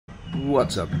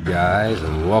What's up, guys,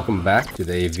 and welcome back to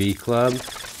the AV Club.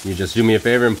 You just do me a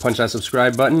favor and punch that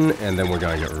subscribe button, and then we're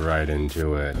gonna get right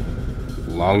into it.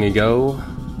 Long ago,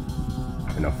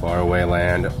 in a faraway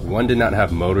land, one did not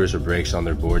have motors or brakes on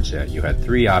their boards yet. You had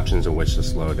three options in which to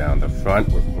slow down: the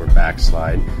front or back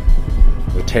slide,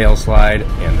 the tail slide,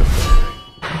 and the foot brake.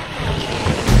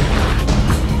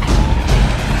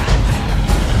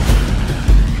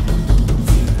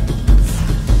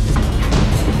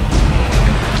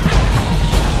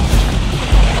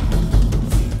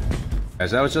 Guys,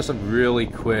 that was just a really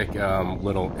quick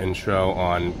little intro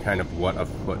on kind of what a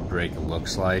foot brake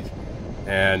looks like,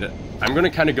 and I'm going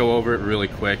to kind of go over it really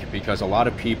quick because a lot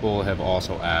of people have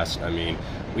also asked. I mean,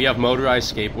 we have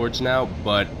motorized skateboards now,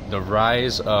 but the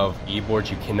rise of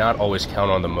e-boards, you cannot always count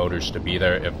on the motors to be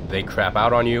there. If they crap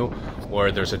out on you,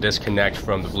 or there's a disconnect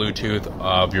from the Bluetooth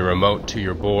of your remote to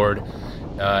your board,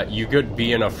 you could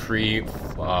be in a free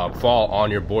fall on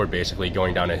your board, basically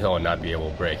going down a hill and not be able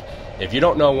to brake. If you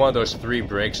don't know one of those three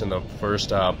brakes in the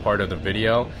first part of the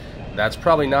video, that's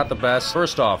probably not the best.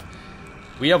 First off,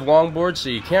 we have longboards, so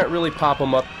you can't really pop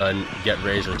them up and get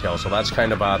razor tail, so that's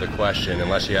kind of out of the question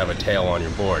unless you have a tail on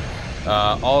your board.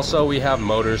 Also, we have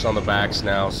motors on the backs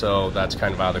now, so that's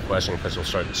kind of out of the question because you'll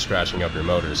start scratching up your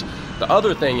motors. The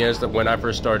other thing is that when I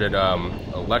first started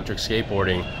electric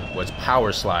skateboarding was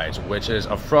power slides, which is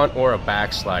a front or a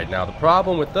back slide. Now, the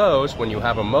problem with those, when you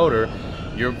have a motor,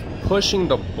 you're pushing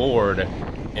the board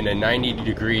in a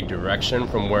 90-degree direction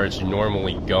from where it's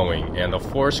normally going, and the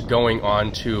force going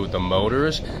onto the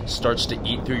motors starts to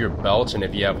eat through your belts, and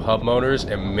if you have hub motors,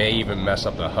 it may even mess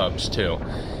up the hubs too,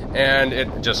 and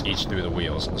it just eats through the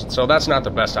wheels. So that's not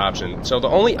the best option. So the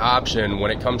only option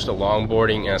when it comes to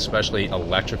longboarding, and especially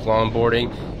electric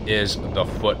longboarding, is the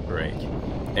foot brake.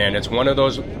 And it's one of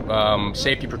those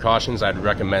safety precautions I'd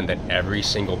recommend that every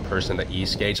single person that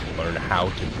e-skates learn how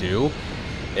to do.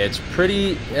 It's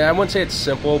pretty, I wouldn't say it's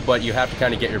simple, but you have to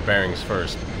kind of get your bearings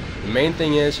first. The main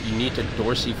thing is you need to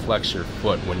dorsiflex your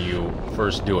foot when you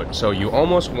first do it. So you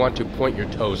almost want to point your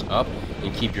toes up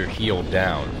and keep your heel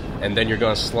down. And then you're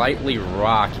going to slightly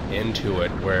rock into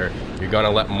it where you're going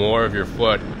to let more of your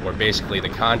foot, or basically the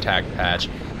contact patch,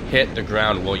 hit the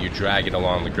ground while you drag it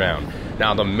along the ground.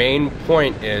 Now, the main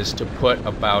point is to put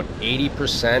about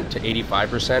 80% to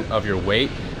 85% of your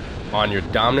weight on your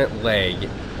dominant leg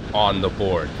on the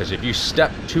board, because if you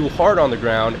step too hard on the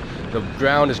ground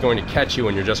is going to catch you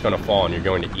and you're just going to fall and you're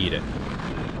going to eat it.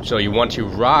 So you want to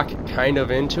rock kind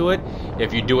of into it.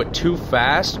 If you do it too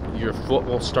fast, your foot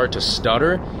will start to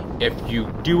stutter. If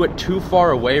you do it too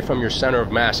far away from your center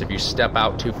of mass, if you step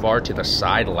out too far to the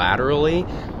side laterally,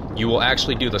 you will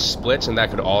actually do the splits, and that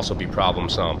could also be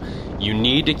troublesome. You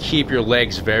need to keep your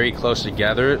legs very close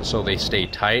together so they stay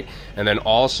tight, and then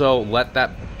also let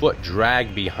that foot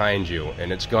drag behind you,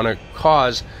 and it's going to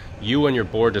cause you and your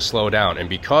board to slow down. And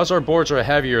because our boards are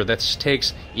heavier, this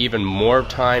takes even more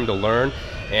time to learn,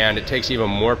 and it takes even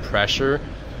more pressure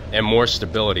and more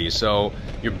stability. So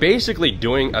you're basically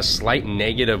doing a slight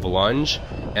negative lunge,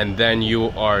 and then you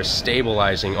are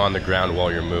stabilizing on the ground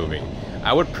while you're moving.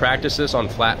 I would practice this on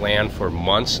flat land for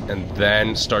months and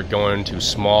then start going to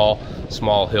small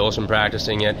hills and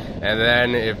practicing it. And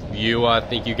then if you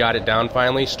think you got it down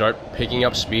finally, start picking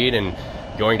up speed and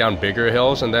going down bigger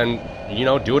hills, and then, you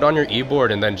know, do it on your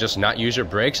e-board, and then just not use your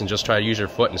brakes and just try to use your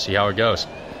foot and see how it goes.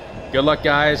 Good luck,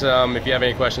 guys. If you have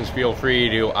any questions, feel free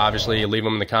to obviously leave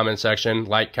them in the comment section.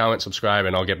 Like, comment, subscribe,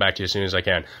 and I'll get back to you as soon as I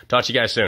can. Talk to you guys soon.